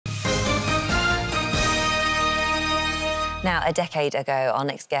Now, a decade ago, our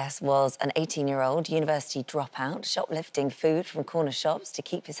next guest was an 18-year-old university dropout, shoplifting food from corner shops to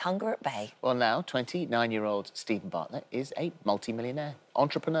keep his hunger at bay. Well, now, 29-year-old Steven Bartlett is a multi-millionaire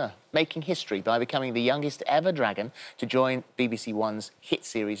entrepreneur, making history by becoming the youngest ever dragon to join BBC One's hit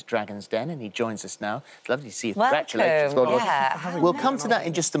series Dragon's Den, and he joins us now. It's lovely to see you. Welcome. Congratulations. Well, Yeah. we'll come to that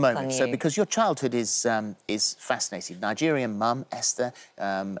in just a moment. So, because your childhood is fascinating. Nigerian mum, Esther,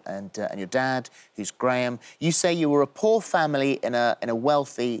 and your dad, who's Graham. You say you were a poor family in a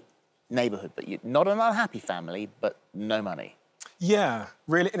wealthy neighbourhood, but not an unhappy family, but no money. Yeah,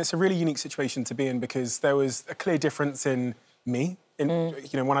 really, and it's a really unique situation to be in because there was a clear difference in me. You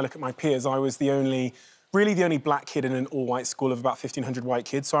know, when I look at my peers, I was really the only black kid in an all-white school of about 1,500 white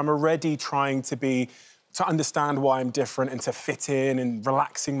kids. So I'm already trying to understand why I'm different and to fit in and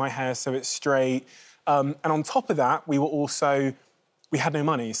relaxing my hair so it's straight. And on top of that, we had no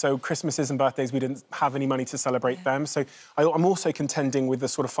money. So Christmases and birthdays, we didn't have any money to celebrate them. So I'm also contending with the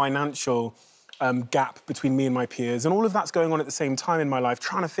sort of financial gap between me and my peers. And all of that's going on at the same time in my life,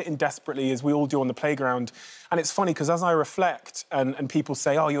 trying to fit in desperately, as we all do on the playground. And it's funny, because as I reflect and people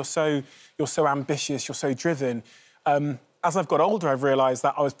say, oh, you're so ambitious, you're so driven, as I've got older, I've realised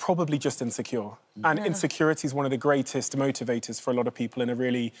that I was probably just insecure. And insecurity is one of the greatest motivators for a lot of people in a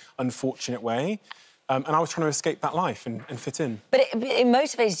really unfortunate way. And I was trying to escape that life and fit in. But it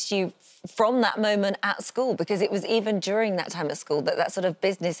motivated you from that moment at school, because it was even during that time at school that sort of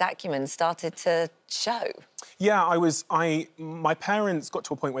business acumen started to show. Yeah, my parents got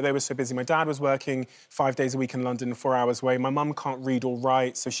to a point where they were so busy. My dad was working 5 days a week in London, 4 hours away. My mum can't read or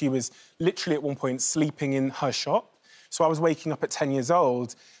write, so she was literally at one point sleeping in her shop. So I was waking up at 10 years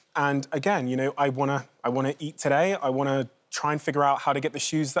old, and again, you know, I wanna eat today. I wanna try and figure out how to get the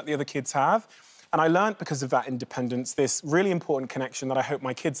shoes that the other kids have. And I learned, because of that independence, this really important connection that I hope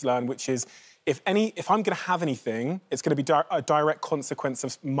my kids learn, which is if I'm going to have anything, it's going to be a direct consequence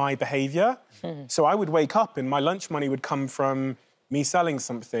of my behaviour. So I would wake up and my lunch money would come from me selling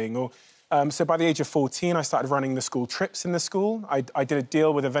something. Or so by the age of 14, I started running the school trips in the school. I did a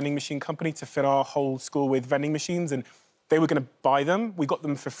deal with a vending machine company to fit our whole school with vending machines, and they were going to buy them. We got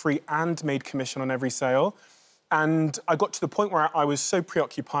them for free and made commission on every sale. And I got to the point where I was so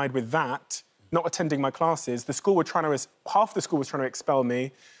preoccupied with that, not attending my classes, half the school was trying to expel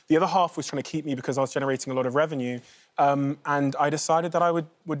me, the other half was trying to keep me because I was generating a lot of revenue, and I decided that I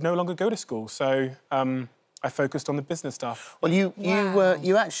would no longer go to school. So I focused on the business stuff. Well,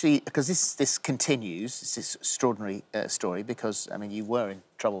 you actually, because this continues, it's this extraordinary story, because I mean you were in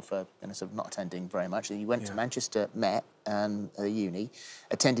trouble for sort of not attending very much. And you went to Manchester Met uni,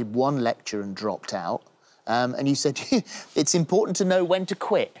 attended one lecture and dropped out, and you said it's important to know when to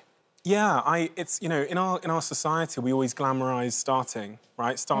quit. Yeah, it's, you know, in our society, we always glamorise starting,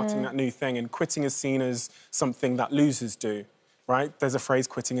 right? Starting that new thing, and quitting is seen as something that losers do, right? There's a phrase,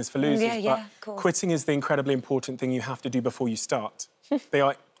 quitting is for losers, but quitting is the incredibly important thing you have to do before you start. They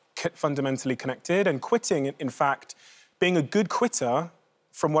are fundamentally connected, and quitting, in fact, being a good quitter,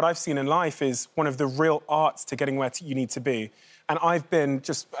 from what I've seen in life, is one of the real arts to getting where you need to be. And I've been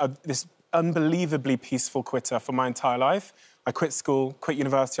just this unbelievably peaceful quitter for my entire life. I quit school, quit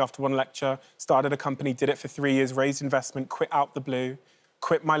university after one lecture, started a company, did it for 3 years, raised investment, quit out the blue,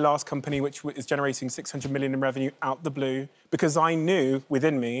 quit my last company, which is generating 600 million in revenue, out the blue, because I knew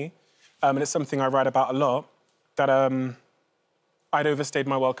within me, and it's something I write about a lot, that I'd overstayed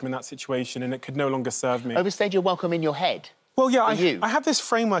my welcome in that situation and it could no longer serve me. Overstayed your welcome in your head? Well, yeah, I have this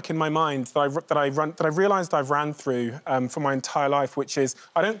framework in my mind that I've realised I've ran through for my entire life, which is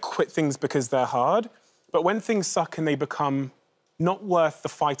I don't quit things because they're hard, but when things suck and they become not worth the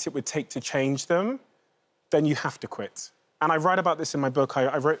fight it would take to change them, then you have to quit. And I write about this in my book.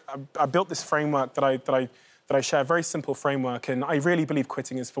 I built this framework that I share, a very simple framework, and I really believe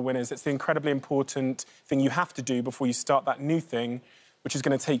quitting is for winners. It's the incredibly important thing you have to do before you start that new thing, which is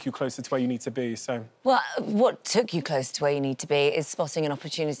going to take you closer to where you need to be, so... Well, what took you closer to where you need to be is spotting an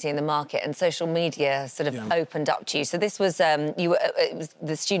opportunity in the market, and social media sort of opened up to you. So this was, it was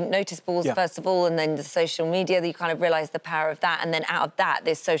the student notice boards, first of all, and then the social media, that you kind of realised the power of that, and then out of that,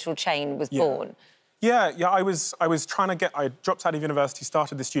 this social chain was born. Yeah, I was trying to I dropped out of university,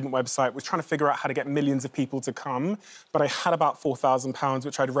 started the student website, was trying to figure out how to get millions of people to come, but I had about £4,000,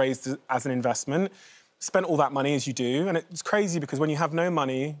 which I'd raised as an investment. Spent all that money, as you do, and it's crazy because when you have no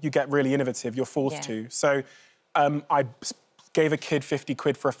money, you get really innovative, you're forced to. So I gave a kid 50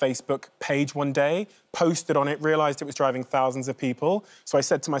 quid for a Facebook page one day, posted on it, realised it was driving thousands of people. So I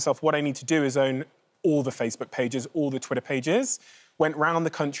said to myself, what I need to do is own all the Facebook pages, all the Twitter pages. Went round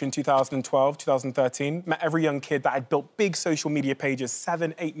the country in 2012, 2013, met every young kid that had built big social media pages,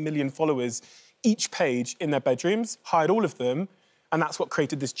 7, 8 million followers, each page in their bedrooms, hired all of them, and that's what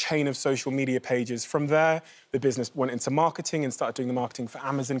created this chain of social media pages. From there, the business went into marketing and started doing the marketing for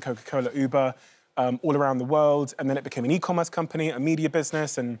Amazon, Coca-Cola, Uber, all around the world, and then it became an e-commerce company, a media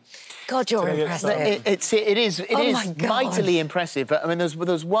business, and... God, you're impressive. It is My mightily impressive. But, I mean,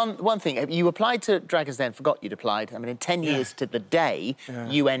 there's one thing. You applied to Dragon's Den, forgot you'd applied. I mean, in 10 years to the day,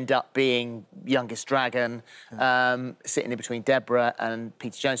 you end up being youngest dragon, sitting in between Deborah and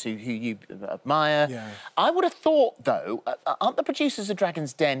Peter Jones, who you admire. Yeah. I would have thought, though, aren't the producers of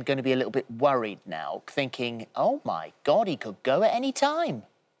Dragon's Den going to be a little bit worried now, thinking, oh, my God, he could go at any time?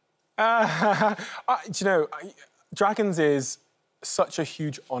 Do you know, Dragons is such a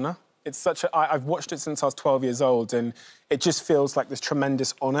huge honour. It's such a... I've watched it since I was 12 years old, and it just feels like this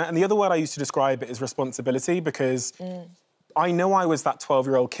tremendous honour. And the other word I used to describe it is responsibility, because I know I was that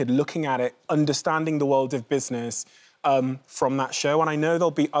 12-year-old kid looking at it, understanding the world of business from that show. And I know there'll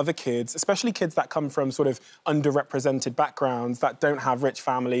be other kids, especially kids that come from sort of underrepresented backgrounds, that don't have rich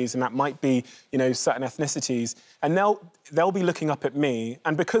families, and that might be, you know, certain ethnicities. And they'll be looking up at me.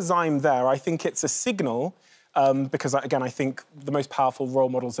 And because I'm there, I think it's a signal, because, again, I think the most powerful role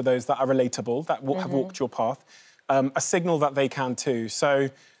models are those that are relatable, that have walked your path, a signal that they can too. So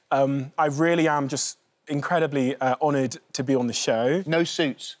I really am just incredibly honoured to be on the show. No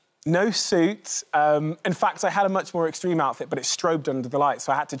suits? No suit. In fact, I had a much more extreme outfit, but it strobed under the light,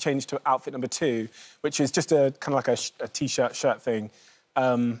 so I had to change to outfit number 2, which is just a kind of like a T-shirt, shirt thing.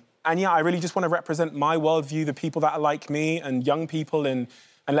 And, yeah, I really just want to represent my worldview, the people that are like me and young people, and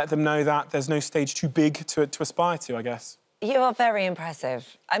let them know that there's no stage too big to aspire to, I guess. You are very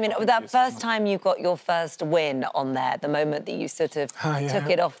impressive. I mean, that first time you got your first win on there, the moment that you sort of took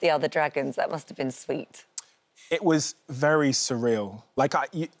it off the other dragons, that must have been sweet. It was very surreal. Like,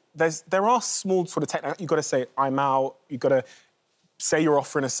 there are small sort of techniques. You've got to say, I'm out. You've got to say your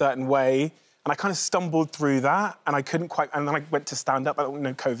offer in a certain way. And I kind of stumbled through that, and I couldn't quite... And then I went to stand up. I don't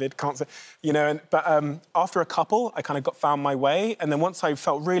know, COVID, can't say... You know, but after a couple, I kind of found my way. And then once I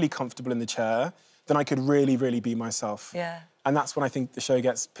felt really comfortable in the chair, then I could really, really be be myself. Yeah. And that's when I think the show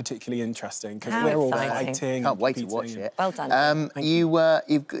gets particularly interesting, because we're all fighting. Can't wait to watch it. Well done.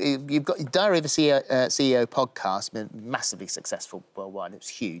 You've got Diary of a CEO podcast, been massively successful worldwide. It's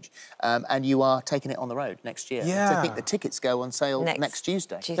huge, and you are taking it on the road next year. Yeah. So I think the tickets go on sale next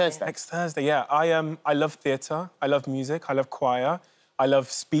Tuesday. Thursday. Next Thursday. Yeah. I love theatre. I love music. I love choir. I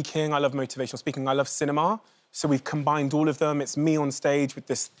love speaking. I love motivational speaking. I love cinema. So we've combined all of them. It's me on stage with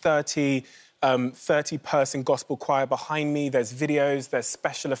this 30-person gospel choir behind me. There's videos, there's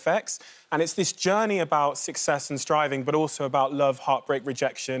special effects. And it's this journey about success and striving, but also about love, heartbreak,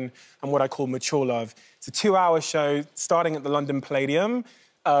 rejection, and what I call mature love. It's a 2-hour show starting at the London Palladium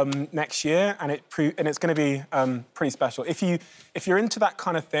next year, and it's going to be pretty special. If you're into that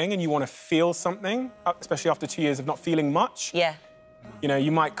kind of thing and you want to feel something, especially after 2 years of not feeling much, you know,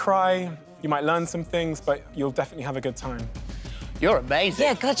 you might cry, you might learn some things, but you'll definitely have a good time. You're amazing.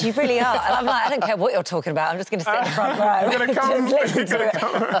 Yeah, God, you really are. And I'm like, I don't care what you're talking about. I'm just going to sit in the front row. You're going to come. Just listen to it.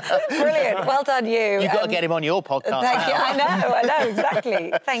 Brilliant. Well done, you. You've got to get him on your podcast. Thank you. I know,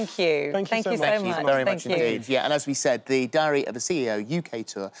 exactly. Thank you. Thank you so much. Thank you very much indeed. Yeah, and as we said, the Diary of a CEO UK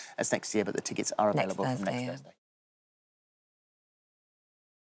tour is next year, but the tickets are available from next Thursday.